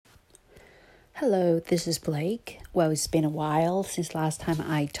Hello, this is Blake. Well, it's been a while since last time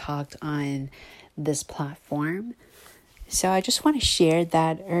I talked on this platform. So I just want to share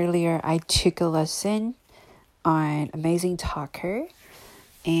that earlier I took a lesson on Amazing Talker,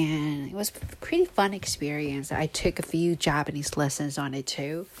 and it was a pretty fun experience. I took a few Japanese lessons on it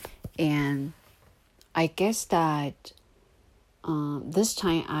too, and I guess that this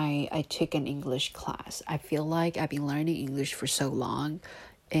time I took an English class. I feel like I've been learning English for so long,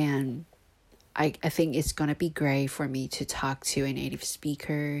 and I think it's going to be great for me to talk to a native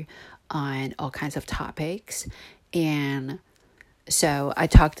speaker on all kinds of topics. And so I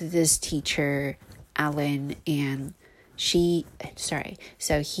talked to this teacher, Alan, and he's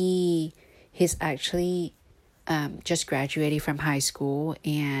actually just graduated from high school,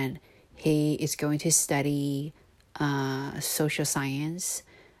 and he is going to study social science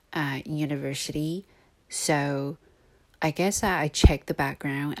at university. So I guess I checked the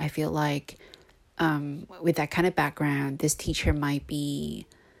background. I feel like with that kind of background, this teacher might be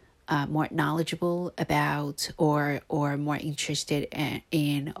more knowledgeable about or more interested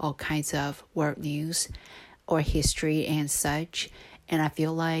in all kinds of world news or history and such. And I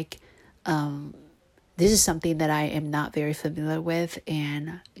feel like this is something that I am not very familiar with,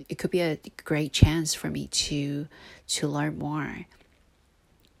 and it could be a great chance for me to learn more.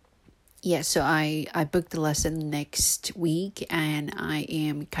 Yeah, so I booked the lesson next week, and I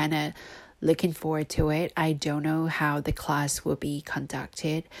am kind of looking forward to it. I don't know how the class will be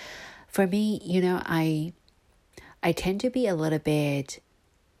conducted. For me, I tend to be a little bit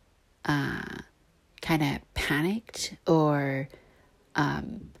kind of panicked, or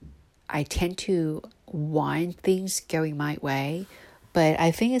I tend to want things going my way, but I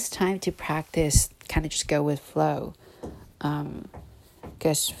think it's time to practice kind of just go with flow.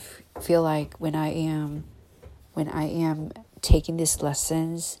 Because feel like when I am taking these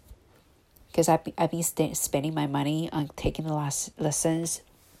lessons, because I've been spending my money on taking the last lessons,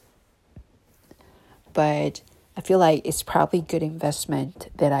 but I feel like it's probably a good investment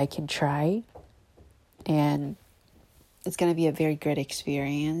that I can try, and it's going to be a very good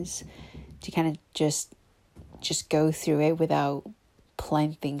experience to kind of just go through it without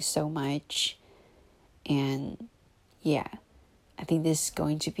planning things so much. And yeah, I think this is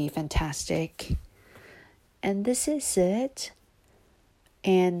going to be fantastic. And this is it.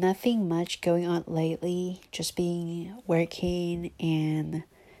 And nothing much going on lately. Just working and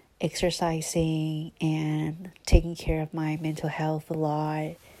exercising and taking care of my mental health a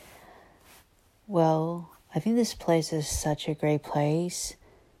lot. Well, I think this place is such a great place.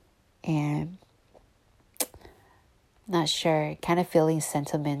 And not sure, kind of feeling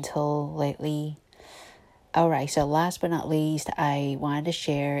sentimental lately. Alright, so last but not least, I wanted to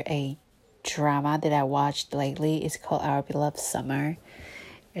share a drama that I watched lately. It's called Our Beloved Summer.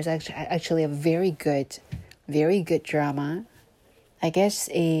 It's actually a very good drama. I guess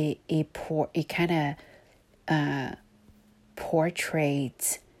it kind of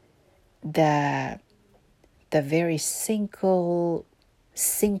portrays the very simple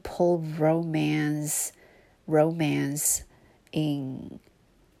romance in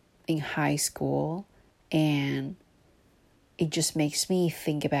high school, and it just makes me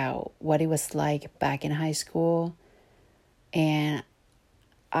think about what it was like back in high school. And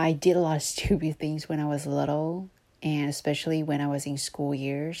I did a lot of stupid things when I was little, and especially when I was in school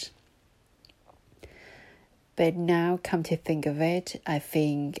years. But now, come to think of it, I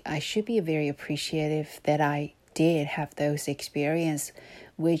think I should be very appreciative that I did have those experiences,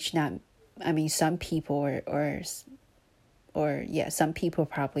 which some people some people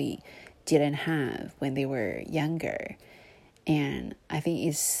probably didn't have when they were younger. And I think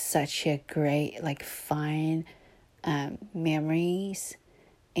it's such a great, fun memories.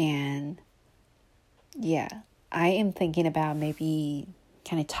 And yeah, I am thinking about maybe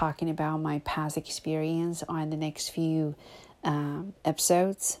kind of talking about my past experience on the next few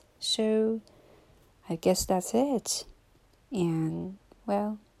episodes. So I guess that's it. And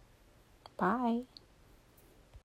well, bye.